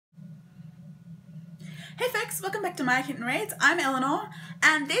Hey folks, welcome back to My Kitten Reads. I'm Eleanor,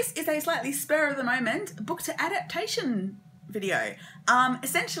 and this is a slightly spur of the moment book to adaptation video.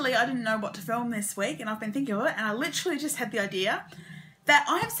 Essentially, I didn't know what to film this week, and I've been thinking of it, and I literally just had the idea that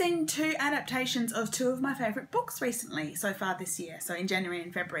I have seen two adaptations of two of my favourite books recently, so far this year, so in January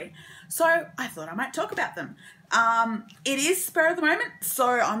and February. So I thought I might talk about them. It is spur of the moment, so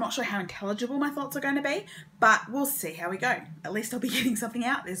I'm not sure how intelligible my thoughts are going to be, but we'll see how we go. At least I'll be getting something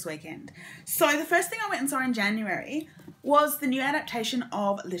out this weekend. So the first thing I went and saw in January was the new adaptation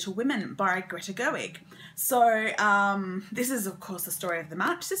of Little Women by Greta Gerwig. So this is of course the story of the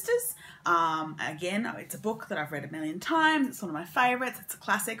March sisters. Again, it's a book that I've read a million times. It's one of my favourites. It's a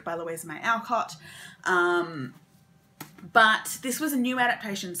classic by Louisa May Alcott. But this was a new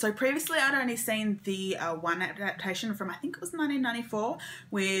adaptation. So previously I'd only seen the one adaptation from, I think it was 1994,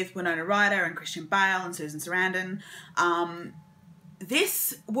 with Winona Ryder and Christian Bale and Susan Sarandon.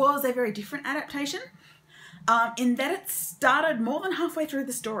 This was a very different adaptation in that it started more than halfway through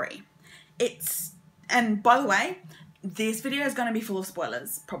the story. And by the way, this video is going to be full of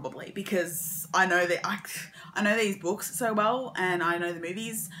spoilers, probably, because I know that I know these books so well, and I know the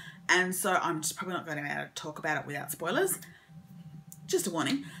movies, and so I'm just probably not going to be able to talk about it without spoilers. Just a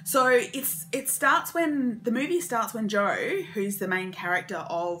warning. So the movie starts when Jo, who's the main character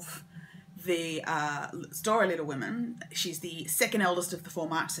of the story Little Women, she's the second eldest of the four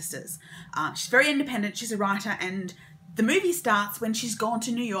March sisters. She's very independent. She's a writer, and the movie starts when she's gone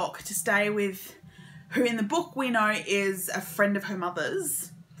to New York to stay with who in the book we know is a friend of her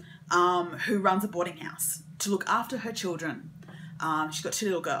mother's, who runs a boarding house to look after her children. She's got two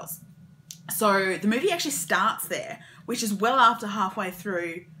little girls. So the movie actually starts there, which is well after halfway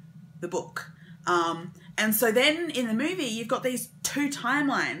through the book. And so then in the movie, you've got these two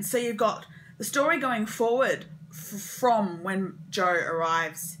timelines. So you've got the story going forward from when Jo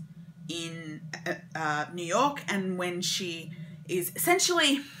arrives in New York, and when she is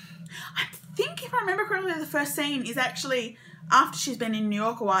essentially, I think if I remember correctly, the first scene is actually after she's been in New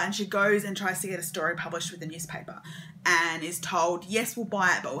York a while, and she goes and tries to get a story published with the newspaper, and is told, yes, we'll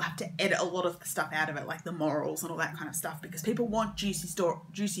buy it, but we'll have to edit a lot of the stuff out of it, like the morals and all that kind of stuff, because people want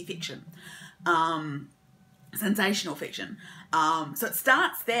juicy fiction, sensational fiction. So it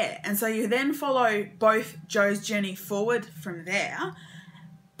starts there, and so you then follow both Jo's journey forward from there,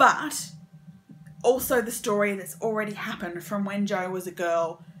 but also the story that's already happened from when Jo was a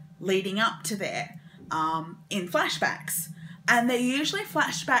girl leading up to there, in flashbacks. And they're usually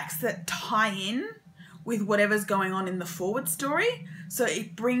flashbacks that tie in with whatever's going on in the forward story. So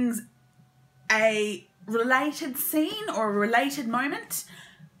it brings a related scene or a related moment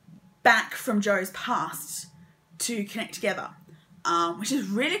back from Jo's past to connect together, which is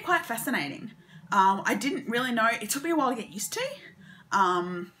really quite fascinating. I didn't really know, it took me a while to get used to,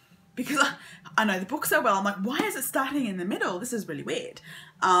 because I know the book so well. I'm like, why is it starting in the middle? This is really weird.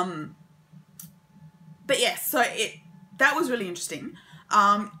 But yes, so that was really interesting.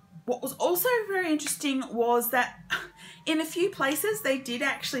 What was also very interesting was that in a few places they did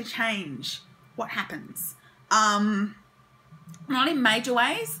actually change what happens. Not in major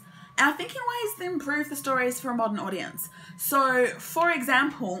ways, and I think in ways that improve the stories for a modern audience. So, for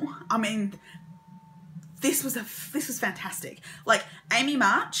example, I mean, this was fantastic. Like, Amy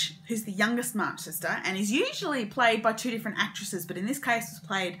March, who's the youngest March sister, and is usually played by two different actresses, but in this case was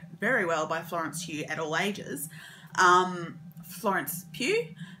played very well by Florence Pugh at all ages. Florence Pugh?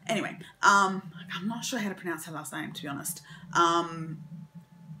 Anyway, I'm not sure how to pronounce her last name, to be honest.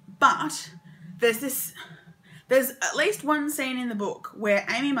 But there's at least one scene in the book where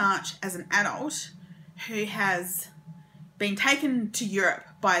Amy March, as an adult, who has been taken to Europe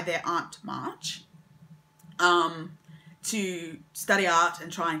by their Aunt March, to study art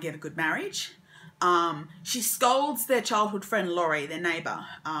and try and get a good marriage. She scolds their childhood friend Laurie, their neighbour,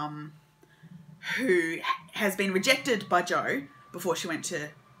 who has been rejected by Jo before she went to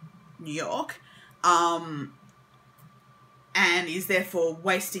New York, and is therefore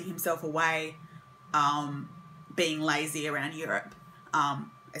wasting himself away, being lazy around Europe,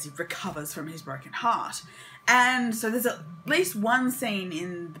 as he recovers from his broken heart. And so there's at least one scene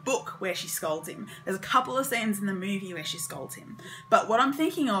in the book where she scolds him. There's a couple of scenes in the movie where she scolds him. But what I'm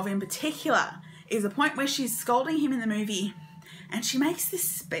thinking of in particular is a point where she's scolding him in the movie, and she makes this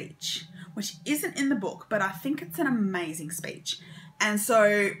speech, which isn't in the book, but I think it's an amazing speech. And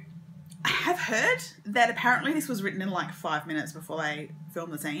so I have heard that apparently this was written in like 5 minutes before they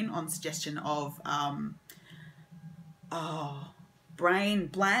filmed the scene, on suggestion of, brain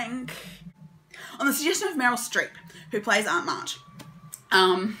blank, on the suggestion of Meryl Streep, who plays Aunt March.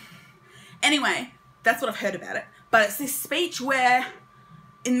 Anyway, that's what I've heard about it. But it's this speech where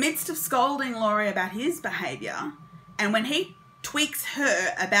in the midst of scolding Laurie about his behaviour, and when he tweaks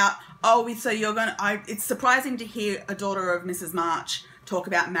her about, oh, so you're going to, it's surprising to hear a daughter of Mrs. March talk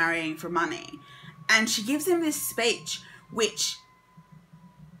about marrying for money. And she gives him this speech, which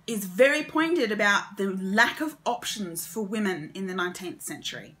is very pointed about the lack of options for women in the 19th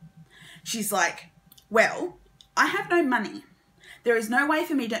century. She's like, well, I have no money. There is no way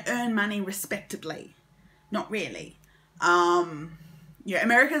for me to earn money respectably. Not really. Yeah,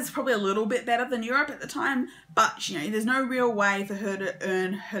 America's probably a little bit better than Europe at the time, but, you know, there's no real way for her to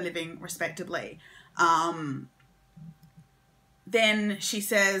earn her living respectably. Then she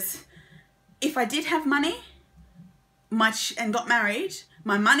says, if I did have money and got married,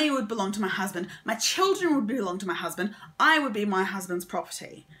 my money would belong to my husband. My children would belong to my husband. I would be my husband's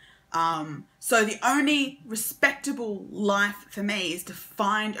property. So the only respectable life for me is to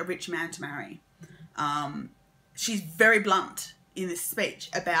find a rich man to marry. She's very blunt in this speech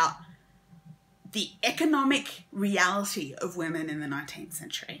about the economic reality of women in the 19th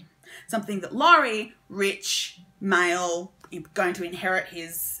century. Something that Laurie, rich, male, going to inherit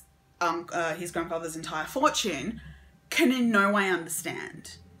his grandfather's entire fortune, can in no way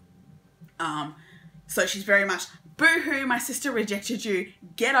understand. So she's very much, boo-hoo, my sister rejected you,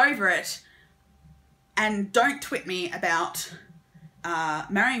 get over it, and don't twit me about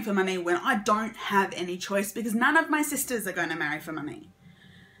marrying for money when I don't have any choice, because none of my sisters are going to marry for money.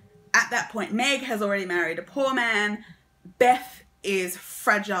 At that point, Meg has already married a poor man. Beth is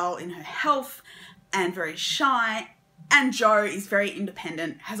fragile in her health and very shy. And Jo is very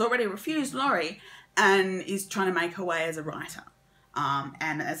independent, has already refused Laurie, and is trying to make her way as a writer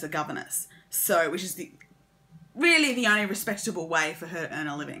and as a governess. So, which is really the only respectable way for her to earn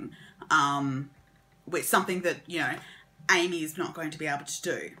a living. Which something that, you know, Amy is not going to be able to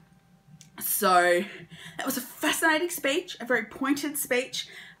do. So that was a fascinating speech, a very pointed speech,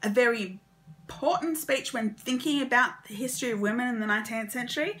 a very important speech when thinking about the history of women in the 19th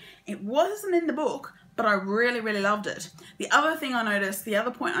century. It wasn't in the book, but I really, really loved it. The other thing I noticed, the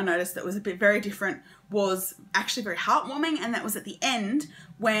other point I noticed that was a bit very different was actually very heartwarming, and that was at the end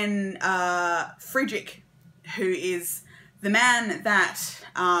when Friedrich, who is the man that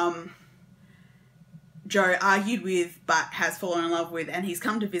Jo argued with but has fallen in love with, and he's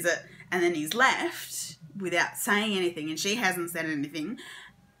come to visit and then he's left without saying anything, and she hasn't said anything.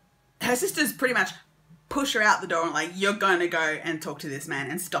 Her sisters pretty much push her out the door and like, you're going to go and talk to this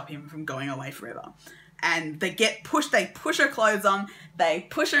man and stop him from going away forever. And they get pushed, they push her clothes on, they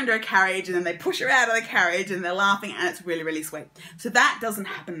push her into a carriage, and then they push her out of the carriage, and they're laughing, and it's really, really sweet. So that doesn't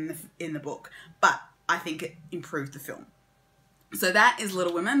happen in the book, but I think it improved the film. So that is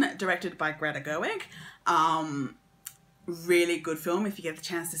Little Women, directed by Greta Gerwig. Really good film if you get the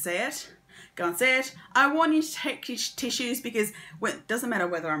chance to see it. Go and see it. I want you to take tissues, because it doesn't matter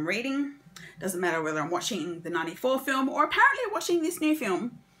whether I'm reading, doesn't matter whether I'm watching the 94 film or apparently watching this new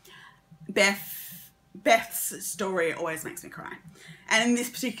film, Beth's story always makes me cry. And in this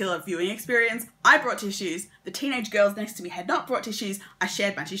particular viewing experience, I brought tissues. The teenage girls next to me had not brought tissues. I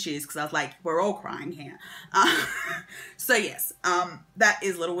shared my tissues because I was like, we're all crying here. So yes, that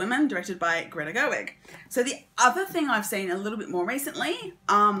is Little Women, directed by Greta Gerwig. So the other thing I've seen a little bit more recently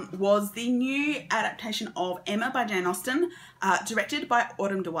was the new adaptation of Emma by Jane Austen, directed by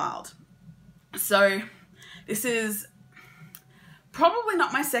Autumn de Wilde. So this is probably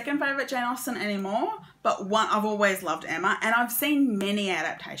not my second favourite Jane Austen anymore, but one, I've always loved Emma, and I've seen many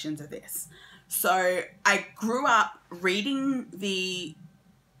adaptations of this. So I grew up reading the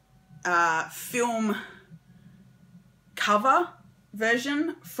film cover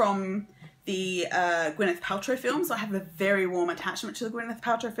version from the Gwyneth Paltrow film, so I have a very warm attachment to the Gwyneth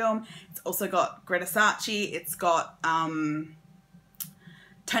Paltrow film. It's also got Greta Sarchi, it's got Toni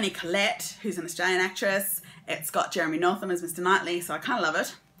Collette, who's an Australian actress. It's got Jeremy Northam as Mr. Knightley, so I kind of love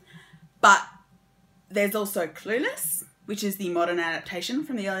it. But there's also Clueless, which is the modern adaptation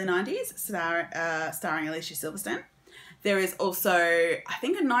from the early 90s, starring Alicia Silverstone. There is also, I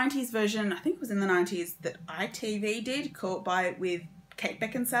think, a 90s version, I think it was in the 90s, that ITV did, with Kate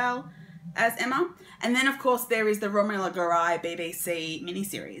Beckinsale as Emma. And then, of course, there is the Romola Garai BBC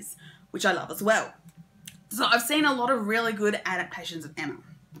miniseries, which I love as well. So I've seen a lot of really good adaptations of Emma.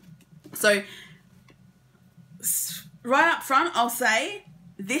 So right up front, I'll say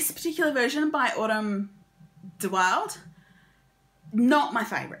this particular version by Autumn de Wilde, not my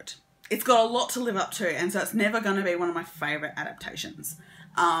favourite. It's got a lot to live up to, and so it's never going to be one of my favourite adaptations.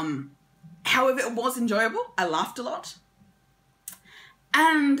 However, it was enjoyable. I laughed a lot.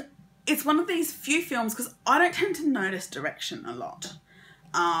 And it's one of these few films, because I don't tend to notice direction a lot.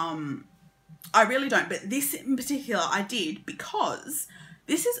 I really don't, but this in particular I did, because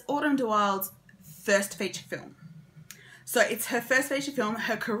This is Autumn de Wilde's first feature film. So it's her first feature film.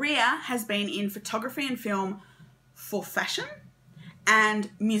 Her career has been in photography and film for fashion and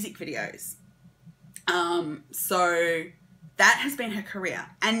music videos. So that has been her career.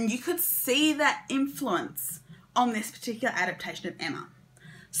 And you could see that influence on this particular adaptation of Emma.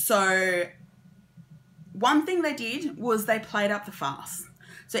 So one thing they did was they played up the farce.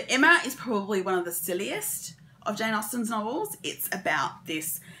 So Emma is probably one of the silliest of Jane Austen's novels. It's about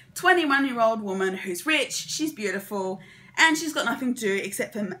this 21-year-old woman who's rich, she's beautiful, and she's got nothing to do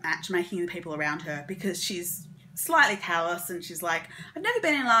except for matchmaking the people around her because she's slightly callous and she's like, I've never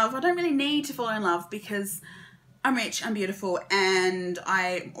been in love, I don't really need to fall in love because I'm rich, I'm beautiful, and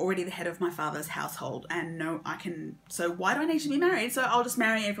I'm already the head of my father's household and no, I can, so why do I need to be married? So I'll just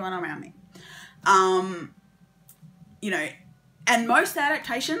marry everyone around me. You know, and most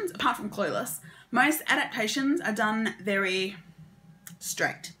adaptations, apart from Clueless, most adaptations are done very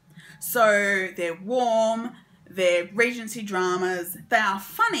straight. So they're warm, they're Regency dramas, they are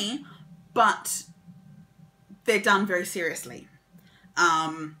funny, but they're done very seriously.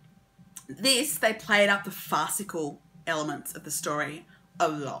 This, they played up the farcical elements of the story a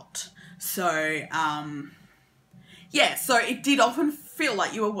lot. So, yeah, so it did often feel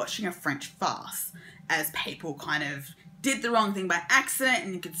like you were watching a French farce as people kind of did the wrong thing by accident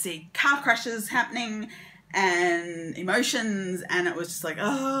and you could see car crashes happening and emotions and it was just like,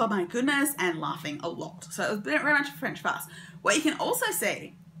 oh my goodness, and laughing a lot. So it was very much a French farce. What you can also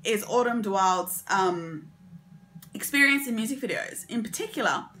see is Autumn de Wilde's experience in music videos. In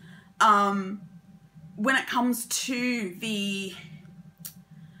particular, when it comes to the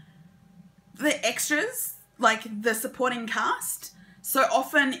extras, like the supporting cast. So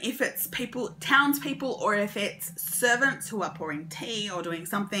often if it's people, townspeople, or if it's servants who are pouring tea or doing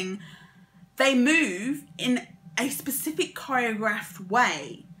something, they move in a specific choreographed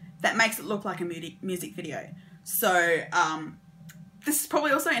way that makes it look like a music video. So this is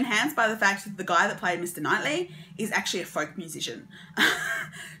probably also enhanced by the fact that the guy that played Mr. Knightley is actually a folk musician.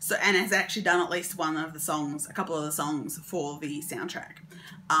 So, and has actually done at least one of the songs, a couple of the songs for the soundtrack.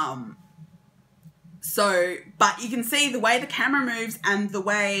 So, but you can see the way the camera moves and the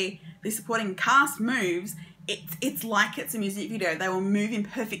way the supporting cast moves, it's like it's a music video. They will move in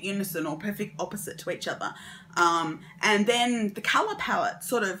perfect unison or perfect opposite to each other. And then the colour palette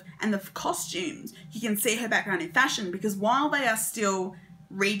sort of, and the costumes, you can see her background in fashion because while they are still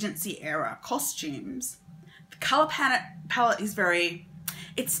Regency era costumes, the colour palette is very,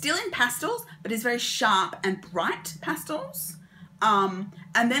 it's still in pastels, but it's very sharp and bright pastels.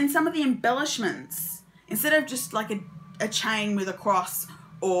 And then some of the embellishments, instead of just like a chain with a cross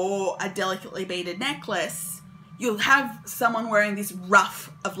or a delicately beaded necklace, you'll have someone wearing this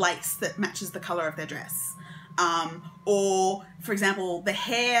ruff of lace that matches the colour of their dress. Or, for example, the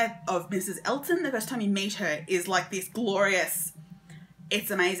hair of Mrs. Elton, the first time you meet her, is like this glorious,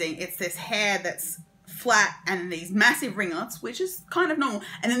 it's amazing. It's this hair that's flat and these massive ringlets, which is kind of normal,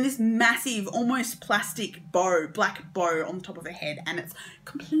 and then this massive, almost plastic bow, black bow on the top of her head, and it's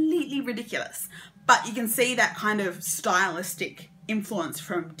completely ridiculous. But you can see that kind of stylistic influence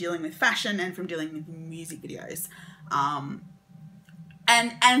from dealing with fashion and from dealing with music videos.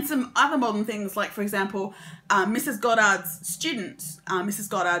 And some other modern things, like, for example, Mrs. Goddard's student, Mrs.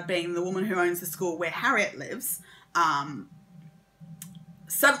 Goddard being the woman who owns the school where Harriet lives,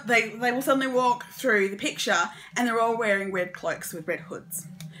 so they will suddenly walk through the picture and they're all wearing red cloaks with red hoods,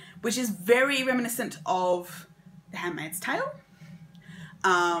 which is very reminiscent of The Handmaid's Tale.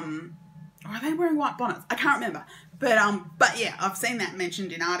 Or are they wearing white bonnets? I can't remember. But yeah, I've seen that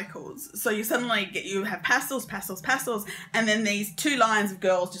mentioned in articles. So you suddenly you have pastels, pastels, pastels, and then these two lines of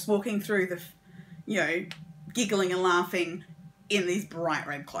girls just walking through the, you know, giggling and laughing in these bright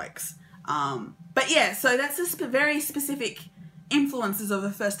red cloaks. But yeah, so that's just very specific influences of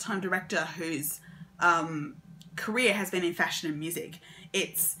a first-time director whose career has been in fashion and music.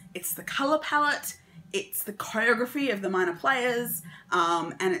 It's the colour palette, it's the choreography of the minor players,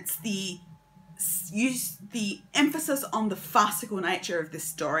 and it's the emphasis on the farcical nature of this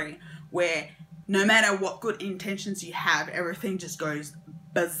story, where no matter what good intentions you have, everything just goes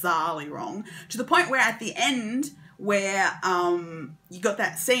bizarrely wrong, to the point where at the end, where you got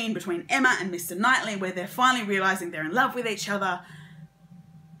that scene between Emma and Mr. Knightley where they're finally realising they're in love with each other,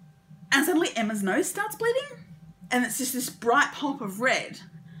 and suddenly Emma's nose starts bleeding, and it's just this bright pop of red,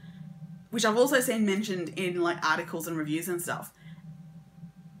 which I've also seen mentioned in like articles and reviews and stuff.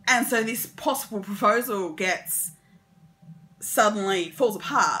 And so this possible proposal suddenly falls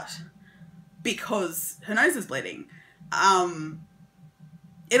apart because her nose is bleeding.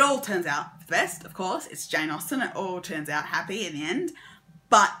 It all turns out for the best, of course. It's Jane Austen. It all turns out happy in the end.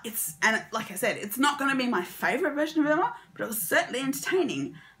 But like I said, it's not going to be my favourite version of Emma, but it was certainly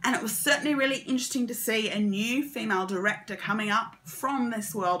entertaining. And it was certainly really interesting to see a new female director coming up from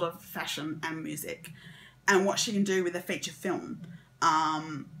this world of fashion and music and what she can do with a feature film.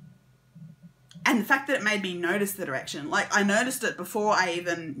 And the fact that it made me notice the direction. Like, I noticed it before I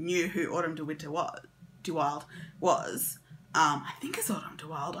even knew who Autumn de Wilde was. I think it's Autumn de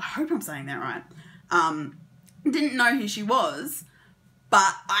Wilde. I hope I'm saying that right. Didn't know who she was.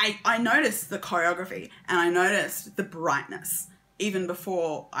 But I noticed the choreography and I noticed the brightness even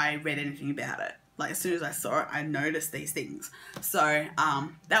before I read anything about it. Like, as soon as I saw it, I noticed these things. So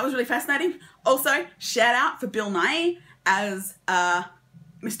that was really fascinating. Also, shout out for Bill Nighy as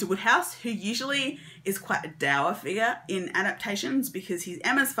Mr. Woodhouse, who usually is quite a dour figure in adaptations because he's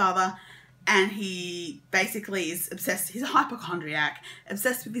Emma's father and he basically is obsessed. He's a hypochondriac,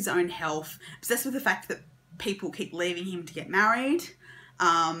 obsessed with his own health, obsessed with the fact that people keep leaving him to get married.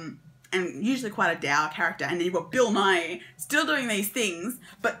 And usually quite a dour character. And then you've got Bill Nighy still doing these things,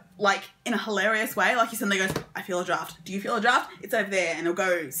 but like in a hilarious way. Like he suddenly goes, I feel a draft. Do you feel a draft? It's over there. And he'll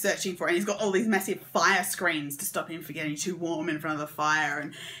go searching for it. And he's got all these massive fire screens to stop him from getting too warm in front of the fire.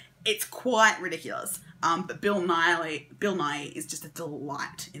 And it's quite ridiculous. But Bill Nighy is just a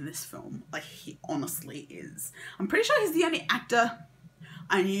delight in this film. Like, he honestly is. I'm pretty sure he's the only actor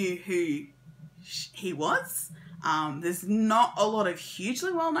I knew who he was. There's not a lot of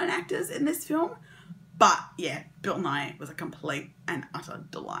hugely well-known actors in this film, but yeah, Bill Nighy was a complete and utter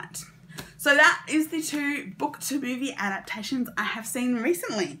delight. So that is the two book-to-movie adaptations I have seen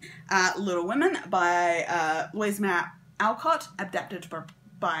recently. Little Women by Louise May Alcott, adapted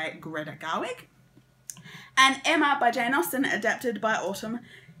by Greta Gerwig, and Emma by Jane Austen, adapted by Autumn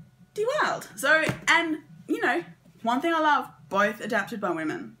de Wilde. So, and you know, one thing I love, both adapted by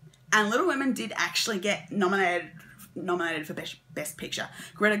women. And Little Women did actually get nominated for Best Picture.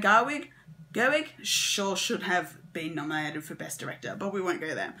 Greta Gerwig sure should have been nominated for Best Director, but we won't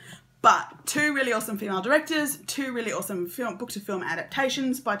go there. But two really awesome female directors, two really awesome book-to-film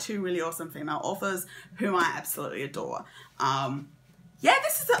adaptations by two really awesome female authors whom I absolutely adore. Yeah,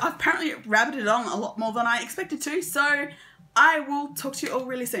 I've apparently rabbited on a lot more than I expected to, so I will talk to you all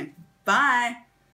really soon. Bye!